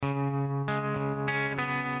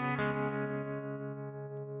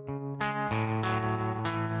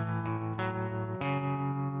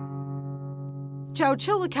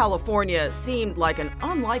Chowchilla, California seemed like an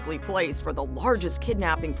unlikely place for the largest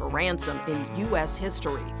kidnapping for ransom in U.S.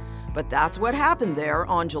 history. But that's what happened there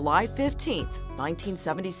on July 15th,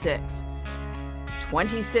 1976.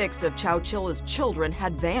 26 of Chowchilla's children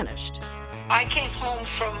had vanished. I came home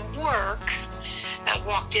from work, I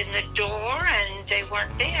walked in the door, and they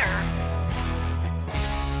weren't there.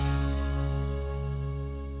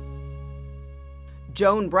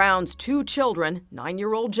 Joan Brown's two children,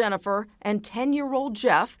 9-year-old Jennifer and 10-year-old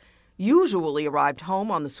Jeff, usually arrived home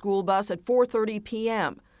on the school bus at 4:30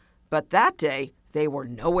 p.m. But that day, they were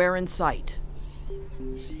nowhere in sight.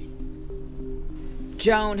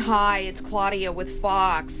 Joan, hi, it's Claudia with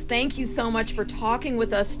Fox. Thank you so much for talking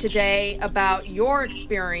with us today about your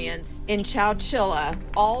experience in Chowchilla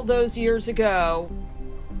all those years ago.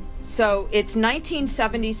 So it's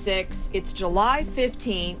 1976, it's July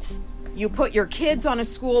 15th. You put your kids on a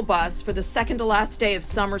school bus for the second to last day of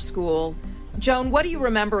summer school. Joan, what do you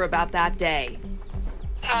remember about that day?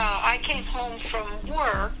 I came home from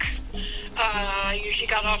work. I usually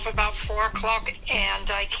got off about 4 o'clock,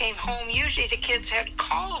 and I came home. Usually the kids had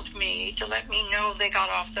called me to let me know they got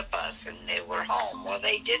off the bus and they were home. Well,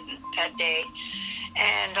 they didn't that day.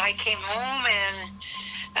 And I came home and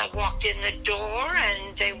I walked in the door,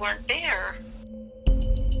 and they weren't there.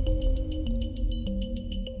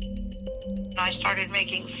 I started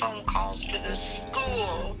making phone calls to the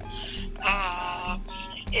school.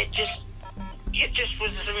 It just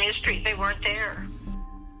was a mystery. They weren't there.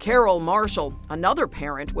 Carol Marshall, another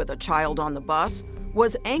parent with a child on the bus,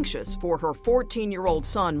 was anxious for her 14-year-old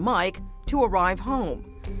son, Mike, to arrive home.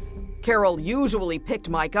 Carol usually picked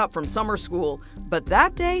Mike up from summer school, but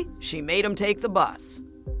that day, she made him take the bus.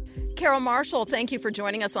 Carol Marshall, thank you for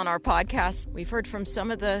joining us on our podcast. We've heard from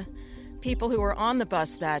some of the people who were on the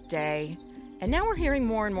bus that day, and now we're hearing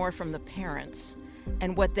more and more from the parents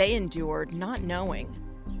and what they endured not knowing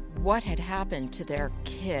what had happened to their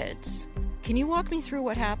kids. Can you walk me through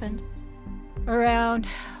what happened? Around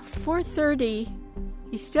 4:30,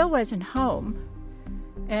 he still wasn't home,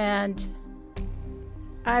 and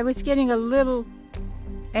I was getting a little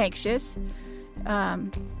anxious.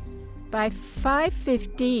 By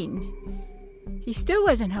 5:15, he still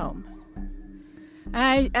wasn't home.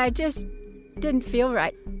 I just didn't feel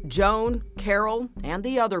right. Joan, Carol, and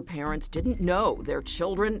the other parents didn't know their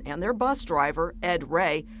children and their bus driver, Ed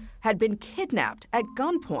Ray, had been kidnapped at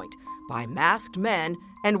gunpoint by masked men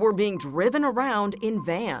and were being driven around in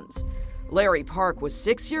vans. Larry Park was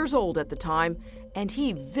 6 years old at the time, and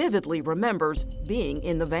he vividly remembers being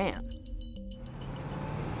in the van.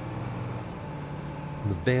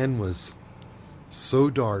 The van was so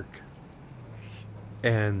dark,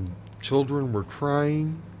 and children were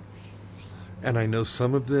crying, and I know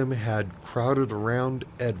some of them had crowded around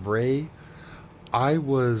Ed Ray. I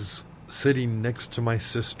was sitting next to my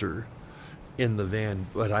sister in the van,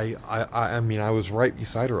 but I mean, I was right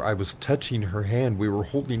beside her. I was touching her hand. We were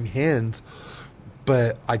holding hands,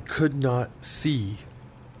 but I could not see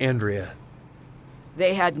Andrea.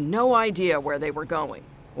 They had no idea where they were going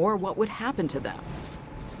or what would happen to them.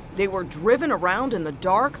 They were driven around in the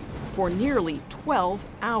dark for nearly 12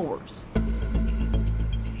 hours.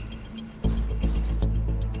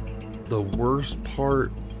 The worst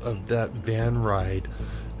part of that van ride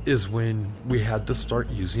is when we had to start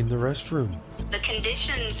using the restroom. The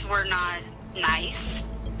conditions were not nice.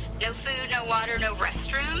 No food, no water, no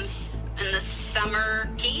restrooms. In the summer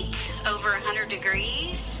heat, over 100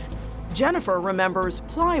 degrees. Jennifer remembers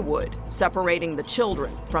plywood separating the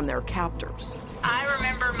children from their captors. I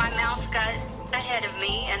remember my mouse got ahead of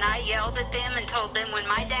me, and I yelled at them and told them when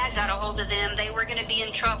my dad got a hold of them, they were going to be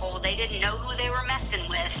in trouble. They didn't know who they were messing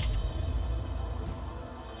with.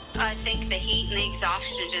 I think the heat and the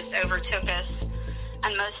exhaustion just overtook us,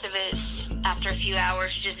 and most of us, after a few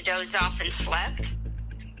hours, just dozed off and slept.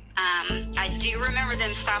 I do remember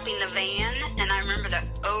them stopping the van, and I remember the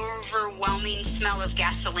overwhelming smell of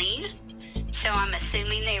gasoline, so I'm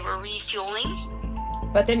assuming they were refueling.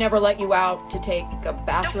 But they never let you out to take a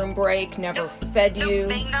bathroom break, never fed you?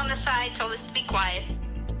 Banged on the side, told us to be quiet.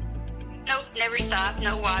 Nope, never stopped,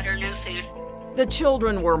 no water, no food. The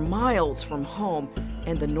children were miles from home,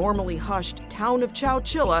 and the normally hushed town of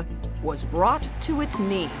Chowchilla was brought to its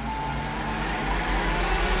knees.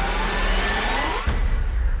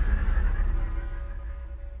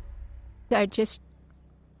 I just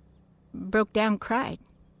broke down, cried.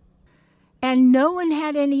 And no one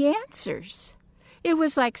had any answers. It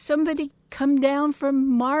was like somebody come down from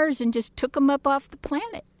Mars and just took them up off the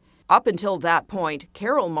planet. Up until that point,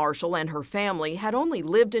 Carol Marshall and her family had only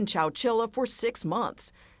lived in Chowchilla for 6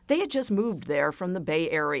 months. They had just moved there from the Bay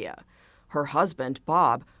Area. Her husband,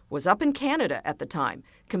 Bob, was up in Canada at the time,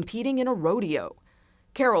 competing in a rodeo.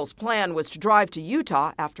 Carol's plan was to drive to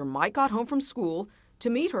Utah after Mike got home from school to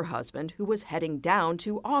meet her husband, who was heading down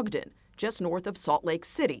to Ogden, just north of Salt Lake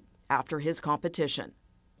City, after his competition.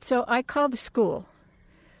 So I called the school.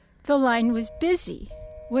 The line was busy,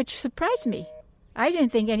 which surprised me. I didn't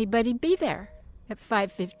think anybody'd be there at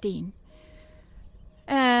 5:15.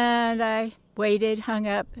 And I waited, hung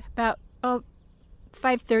up. About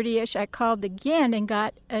 5:30-ish, I called again and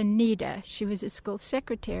got Anita. She was a school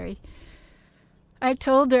secretary. I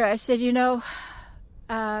told her, I said, do you know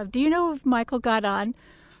if Michael got on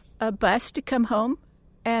a bus to come home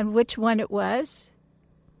and which one it was?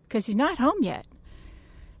 Because he's not home yet.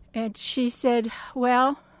 And she said,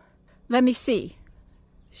 well, let me see.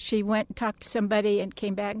 She went and talked to somebody and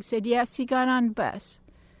came back and said, yes, he got on a bus.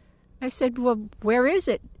 I said, well, where is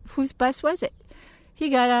it? Whose bus was it? He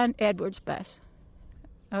got on Edward's bus.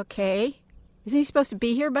 Okay. Isn't he supposed to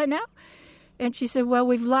be here by now? And she said, well,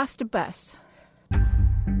 we've lost a bus.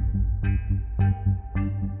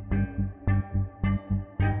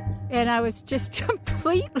 And I was just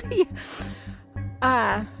completely,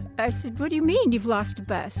 I said, what do you mean you've lost a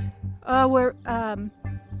bus? Oh,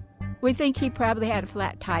 we think he probably had a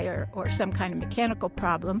flat tire or some kind of mechanical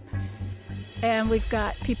problem, and we've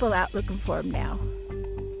got people out looking for him now.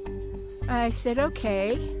 I said,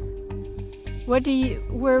 okay. Do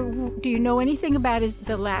you know anything about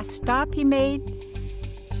the last stop he made?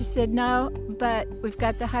 She said, no, but we've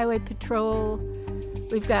got the highway patrol.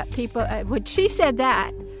 We've got people. When she said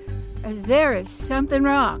that, there is something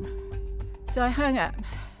wrong. So I hung up,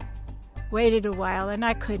 waited a while, and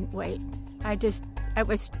I couldn't wait. I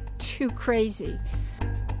was too crazy.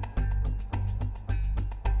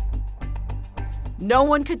 No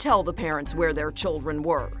one could tell the parents where their children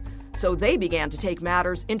were, so they began to take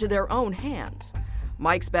matters into their own hands.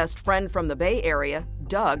 Mike's best friend from the Bay Area,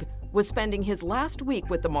 Doug, was spending his last week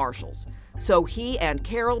with the Marshalls, so he and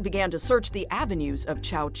Carol began to search the avenues of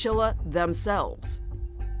Chowchilla themselves.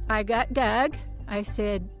 I got Doug. I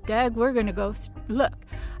said, Doug, we're going to go look.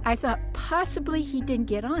 I thought possibly he didn't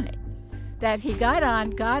get on it, that he got on,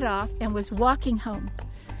 got off, and was walking home.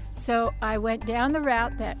 So I went down the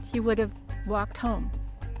route that he would have walked home.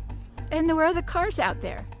 And there were other cars out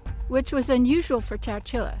there, which was unusual for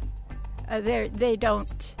Chowchilla.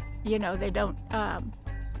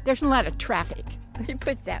 There's a lot of traffic, let me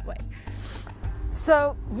put it that way.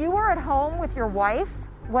 So you were at home with your wife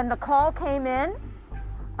when the call came in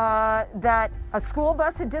that a school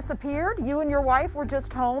bus had disappeared? You and your wife were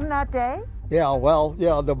just home that day?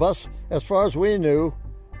 The bus, as far as we knew,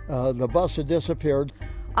 the bus had disappeared.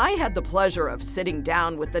 I had the pleasure of sitting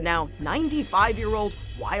down with the now 95-year-old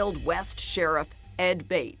Wild West Sheriff Ed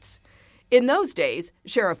Bates. In those days,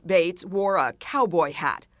 Sheriff Bates wore a cowboy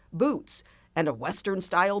hat, boots, and a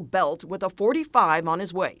Western-style belt with a .45 on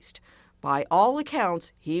his waist. By all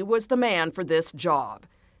accounts, he was the man for this job.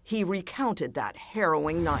 He recounted that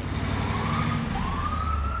harrowing night.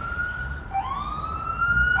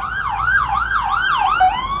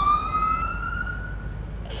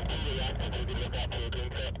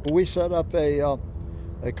 We set up a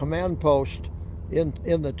command post in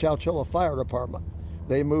the Chowchilla Fire Department.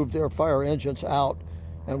 They moved their fire engines out,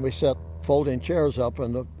 and we set folding chairs up,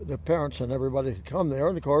 and the parents and everybody could come there.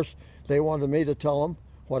 And, of course, they wanted me to tell them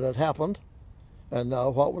what had happened and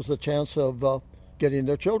what was the chance of getting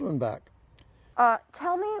their children back.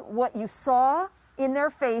 Tell me what you saw in their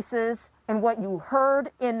faces and what you heard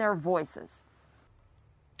in their voices.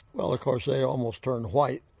 Well, of course, they almost turned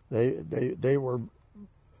white. They were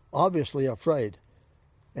obviously afraid.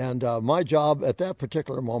 And my job at that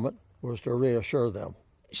particular moment was to reassure them.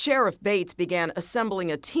 Sheriff Bates began assembling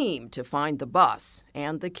a team to find the bus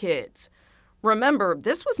and the kids. Remember,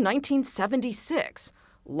 this was 1976,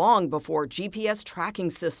 long before GPS tracking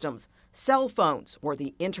systems, cell phones, or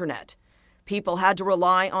the internet. People had to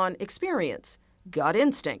rely on experience, gut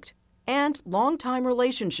instinct, and long-time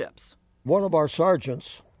relationships. One of our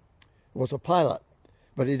sergeants was a pilot,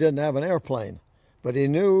 but he didn't have an airplane. But he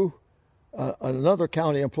knew another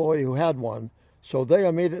county employee who had one, so they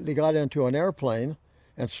immediately got into an airplane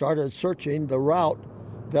and started searching the route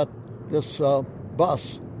that this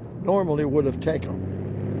bus normally would have taken.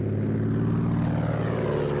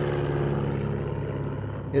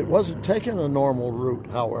 It wasn't taking a normal route,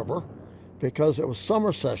 however, because it was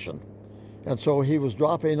summer session, and so he was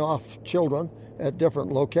dropping off children at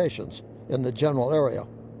different locations in the general area.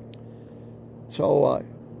 So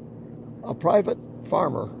a private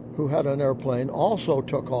farmer who had an airplane also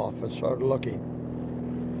took off and started looking.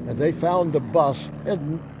 And they found the bus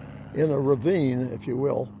hidden in a ravine, if you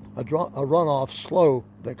will, a runoff slough,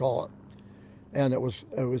 they call it. and it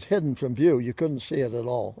was hidden from view. You couldn't see it at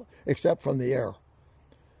all, except from the air.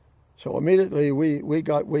 So immediately we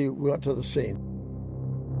went to the scene.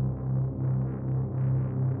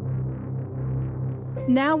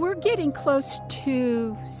 Now we're getting close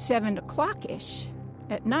to 7 o'clock-ish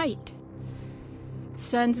at night.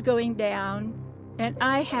 Sun's going down, and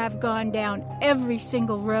I have gone down every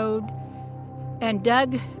single road, and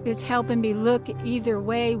Doug is helping me look either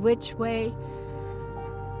way, which way.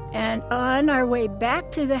 And on our way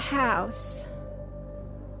back to the house,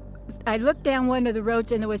 I looked down one of the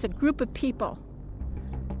roads, and there was a group of people.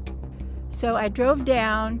 So I drove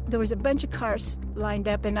down. There was a bunch of cars lined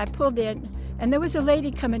up, and I pulled in, and there was a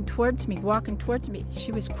lady coming towards me, walking towards me.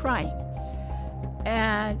 She was crying.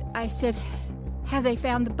 And I said, "Have they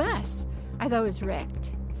found the bus? I thought it was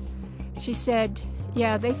wrecked." She said,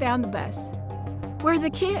 "Yeah, they found the bus." "Where are the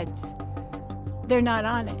kids?" "They're not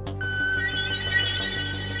on it."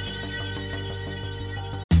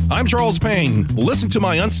 I'm Charles Payne. Listen to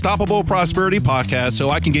my Unstoppable Prosperity podcast so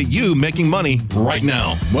I can get you making money right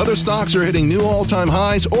now. Whether stocks are hitting new all-time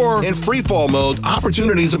highs or in free fall mode,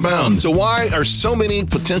 opportunities abound. So why are so many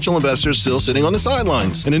potential investors still sitting on the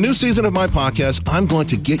sidelines? In a new season of my podcast, I'm going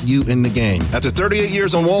to get you in the game. After 38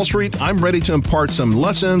 years on Wall Street, I'm ready to impart some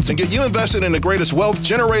lessons and get you invested in the greatest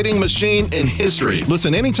wealth-generating machine in history.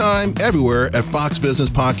 Listen anytime, everywhere at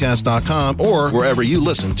foxbusinesspodcast.com or wherever you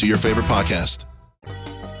listen to your favorite podcast.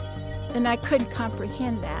 And I couldn't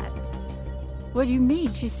comprehend that. "What do you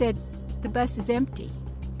mean?" She said, "The bus is empty."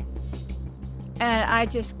 And I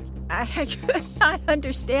could not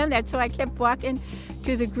understand that, so I kept walking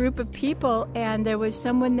to the group of people, and there was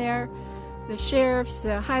someone there, the sheriffs,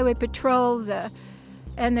 the highway patrol,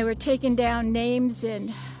 and they were taking down names,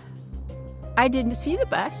 and I didn't see the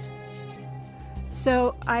bus.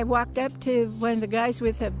 So I walked up to one of the guys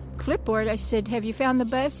with a clipboard. I said, "Have you found the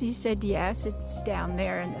bus?" He said, "Yes, it's down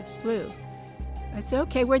there in the slough." I said,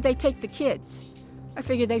 "Okay, where'd they take the kids?" I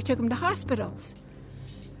figured they took them to hospitals.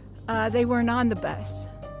 They weren't on the bus.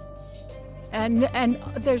 And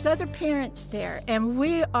there's other parents there, and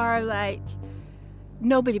we are like,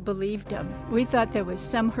 nobody believed them. We thought there was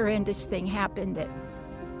some horrendous thing happened.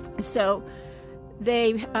 So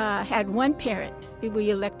they had one parent.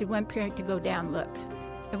 We elected one parent to go down look.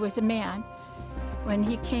 It was a man. When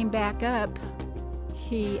he came back up,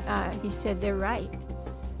 he said, "They're right.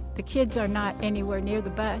 The kids are not anywhere near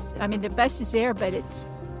the bus. I mean, the bus is there, but it's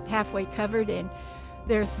halfway covered, and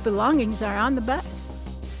their belongings are on the bus."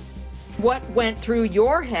 What went through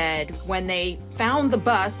your head when they found the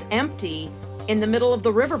bus empty in the middle of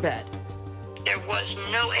the riverbed? There was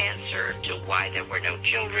no answer to why there were no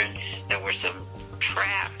children. There were some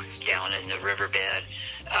tracks down in the riverbed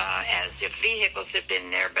as if vehicles had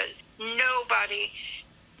been there, but nobody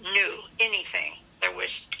knew anything. There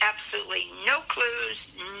was absolutely no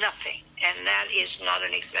clues, nothing. And that is not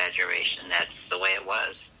an exaggeration. That's the way it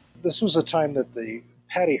was. This was a time that the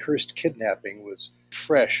Patty Hearst kidnapping was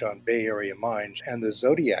fresh on Bay Area minds, and the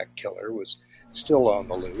Zodiac killer was still on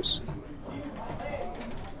the loose.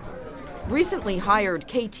 Recently hired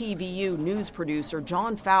KTVU news producer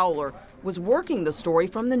John Fowler was working the story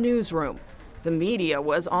from the newsroom. The media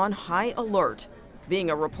was on high alert.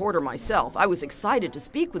 Being a reporter myself, I was excited to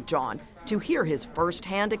speak with John to hear his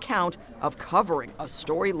first-hand account of covering a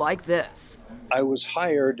story like this. I was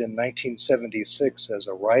hired in 1976 as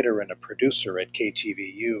a writer and a producer at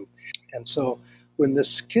KTVU. And so when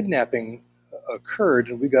this kidnapping occurred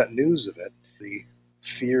and we got news of it, the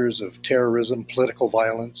fears of terrorism, political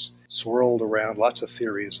violence swirled around, lots of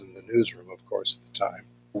theories in the newsroom, of course, at the time.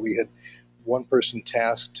 We had one person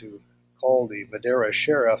tasked to call the Madera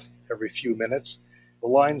sheriff every few minutes. The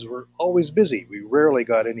lines were always busy. We rarely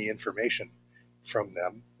got any information from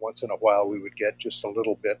them. Once in a while, we would get just a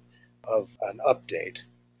little bit of an update.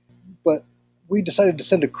 But we decided to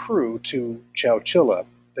send a crew to Chowchilla.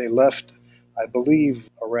 They left, I believe,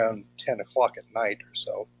 around 10 o'clock at night or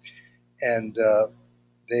so. And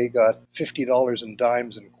they got $50 in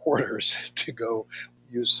dimes and quarters to go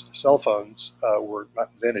use cell phones. Were not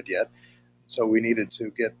invented yet. So we needed to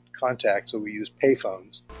get contact, so we used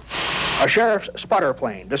payphones. A sheriff's spotter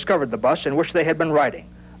plane discovered the bus in which they had been riding,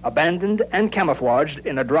 abandoned and camouflaged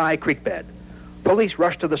in a dry creek bed. Police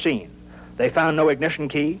rushed to the scene. They found no ignition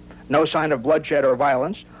key, no sign of bloodshed or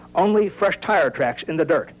violence, only fresh tire tracks in the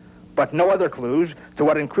dirt, but no other clues to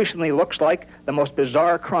what increasingly looks like the most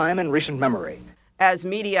bizarre crime in recent memory. As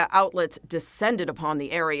media outlets descended upon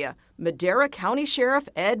the area, Madera County Sheriff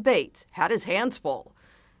Ed Bates had his hands full.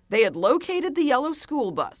 They had located the yellow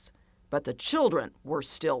school bus, but the children were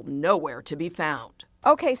still nowhere to be found.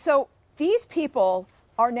 Okay, so these people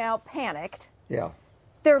are now panicked. Yeah.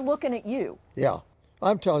 They're looking at you. Yeah.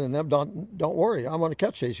 I'm telling them, don't worry, I'm going to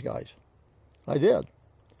catch these guys. I did.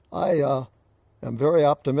 I am very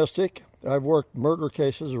optimistic. I've worked murder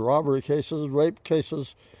cases, robbery cases, rape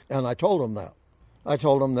cases, and I told them that. I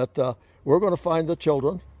told them that we're going to find the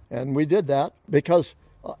children, and we did that because,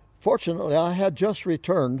 fortunately, I had just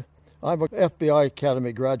returned. I'm an FBI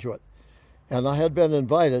Academy graduate, and I had been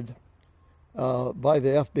invited by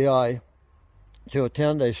the FBI to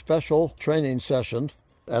attend a special training session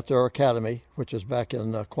at their academy, which is back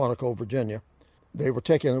in Quantico, Virginia. They were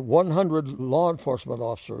taking 100 law enforcement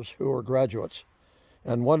officers who were graduates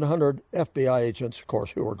and 100 FBI agents, of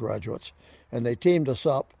course, who were graduates. And they teamed us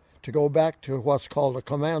up to go back to what's called a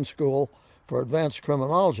command school for advanced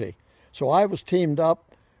criminology. So I was teamed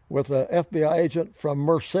up with an FBI agent from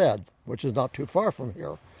Merced, which is not too far from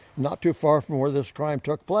here, not too far from where this crime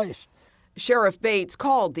took place. Sheriff Bates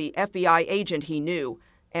called the FBI agent he knew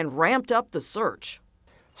and ramped up the search.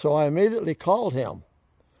 So I immediately called him.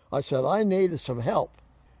 I said, I need some help.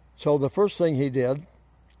 So the first thing he did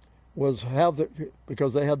was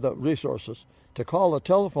because they had the resources, to call a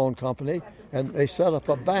telephone company, and they set up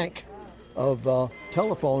a bank of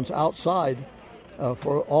telephones outside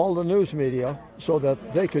for all the news media so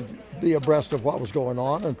that they could be abreast of what was going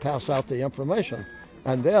on and pass out the information.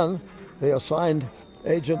 And then they assigned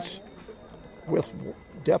agents with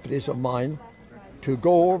deputies of mine to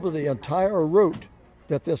go over the entire route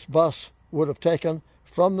that this bus would have taken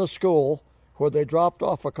from the school where they dropped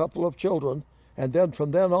off a couple of children, and then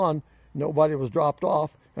from then on, nobody was dropped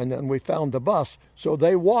off, and then we found the bus. So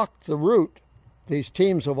they walked the route, these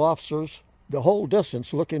teams of officers, the whole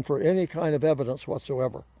distance looking for any kind of evidence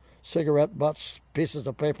whatsoever, cigarette butts, pieces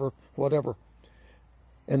of paper, whatever.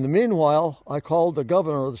 In the meanwhile, I called the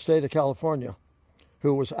governor of the state of California,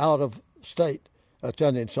 who was out of state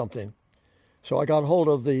attending something. So I got hold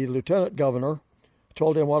of the lieutenant governor,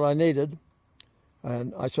 told him what I needed,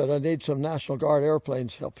 and I said, I need some National Guard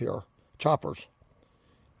airplanes up here, choppers.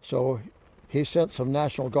 So he sent some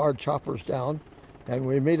National Guard choppers down, and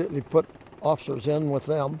we immediately put officers in with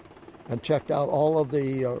them and checked out all of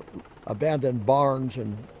the abandoned barns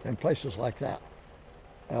and places like that,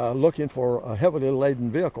 looking for heavily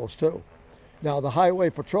laden vehicles, too. Now, the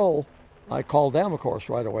Highway Patrol, I called them, of course,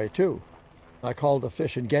 right away, too. I called the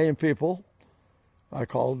Fish and Game people. I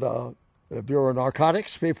called the Bureau of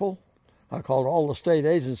Narcotics people. I called all the state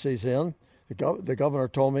agencies in. The governor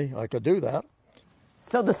told me I could do that.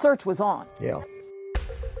 So the search was on. Yeah.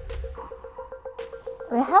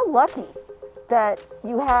 I mean, how lucky that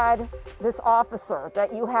you had this officer,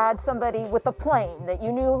 that you had somebody with a plane, that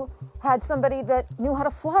you knew had somebody that knew how to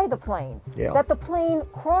fly the plane, that the plane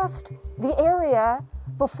crossed the area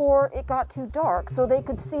before it got too dark so they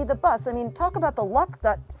could see the bus. I mean, talk about the luck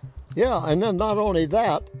that... Yeah, and then not only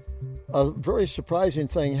that, a very surprising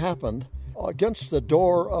thing happened. Against the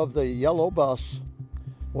door of the yellow bus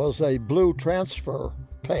was a blue transfer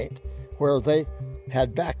paint where they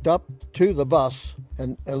had backed up to the bus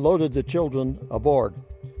and loaded the children aboard.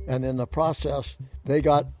 And in the process, they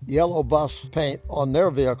got yellow bus paint on their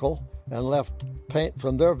vehicle and left paint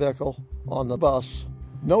from their vehicle on the bus.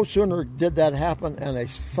 No sooner did that happen and a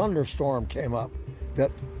thunderstorm came up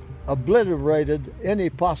that obliterated any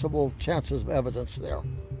possible chances of evidence there.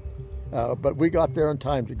 But we got there in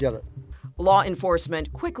time to get it. Law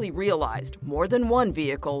enforcement quickly realized more than one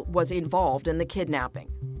vehicle was involved in the kidnapping.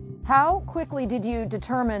 How quickly did you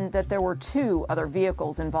determine that there were two other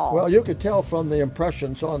vehicles involved? Well, you could tell from the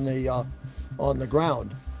impressions on the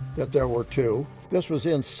ground that there were two. This was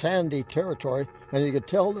in sandy territory, and you could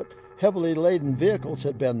tell that heavily laden vehicles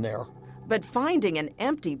had been there. But finding an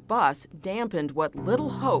empty bus dampened what little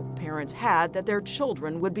hope parents had that their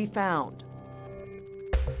children would be found.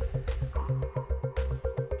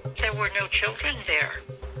 There were no children there.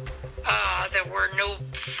 There were no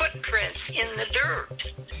footprints in the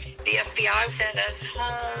dirt. The FBI sent us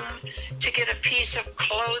home to get a piece of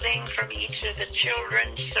clothing from each of the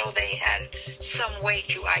children so they had some way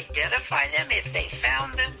to identify them if they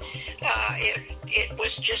found them. It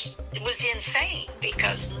was insane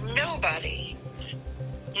because nobody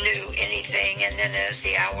knew anything. And then as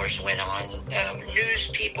the hours went on, news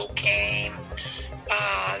people came.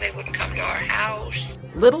 They would come to our house.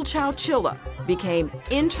 Little Chowchilla became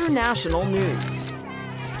international news.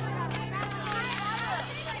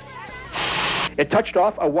 It touched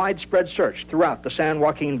off a widespread search throughout the San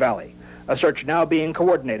Joaquin Valley, a search now being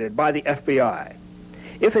coordinated by the FBI.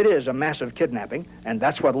 If it is a massive kidnapping, and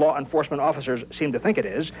that's what law enforcement officers seem to think it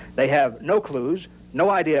is, they have no clues, no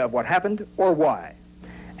idea of what happened or why.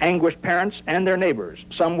 Anguished parents and their neighbors,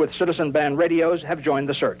 some with citizen band radios, have joined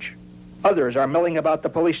the search. Others are milling about the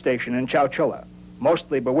police station in Chowchilla.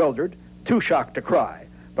 mostly bewildered, too shocked to cry,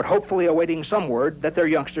 but hopefully awaiting some word that their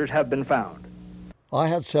youngsters have been found. I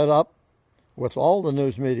had set up, with all the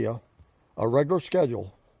news media, a regular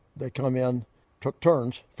schedule. They come in, took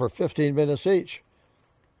turns for 15 minutes each.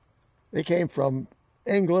 They came from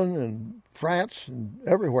England and France and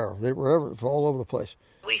everywhere. They were all over the place.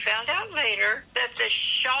 We found out later that the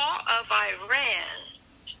Shah of Iran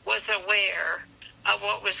was aware of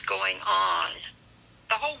what was going on.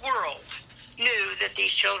 The whole world knew that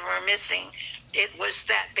these children were missing. It was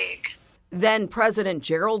that big. Then President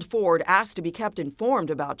Gerald Ford asked to be kept informed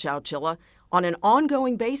about Chowchilla on an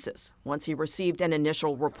ongoing basis once he received an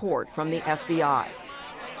initial report from the FBI.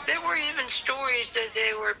 There were even stories that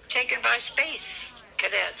they were taken by space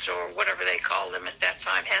cadets or whatever they called them at that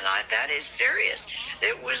time, and that is serious.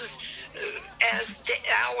 It was, as the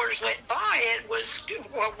hours went by, it was,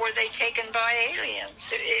 were they taken by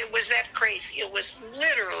aliens? It was that crazy. It was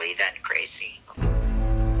literally that crazy.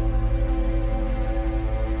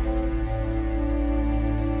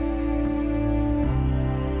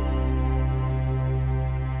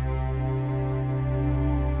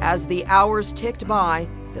 As the hours ticked by,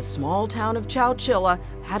 the small town of Chowchilla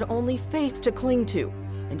had only faith to cling to,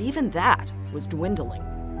 and even that was dwindling.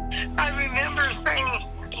 I remember saying,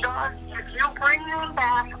 God, if you bring them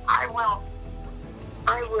back, I will.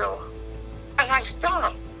 I will. And I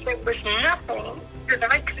stopped. There was nothing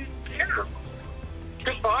that I could do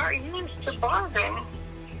to bargain with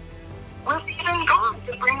even God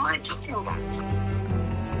to bring my children back.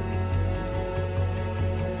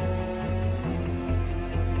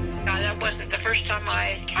 That wasn't the first time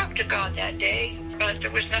I talked to God that day, but there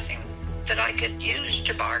was nothing that I could use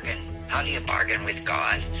to bargain. How do you bargain with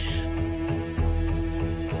God?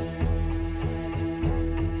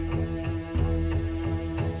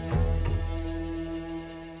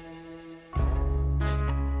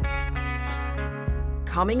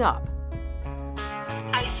 Coming up.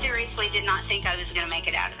 I seriously did not think I was going to make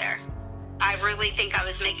it out of there. I really think I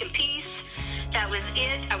was making peace. That was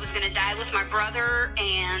it. I was going to die with my brother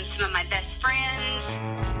and some of my best friends.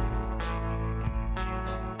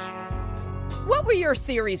 What were your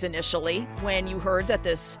theories initially when you heard that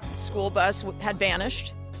this school bus had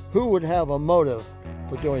vanished? Who would have a motive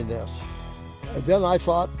for doing this? And then I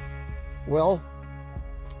thought, well,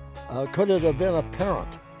 could it have been a parent?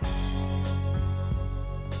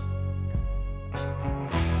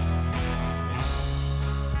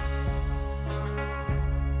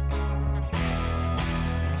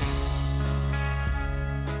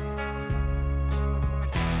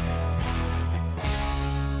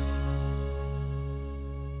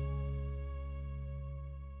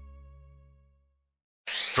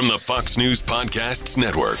 From the Fox News Podcasts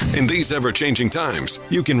Network. In these ever-changing times,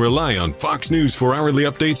 you can rely on Fox News for hourly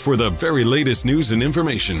updates for the very latest news and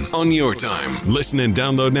information on your time. Listen and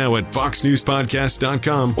download now at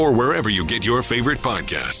foxnewspodcast.com or wherever you get your favorite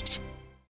podcasts.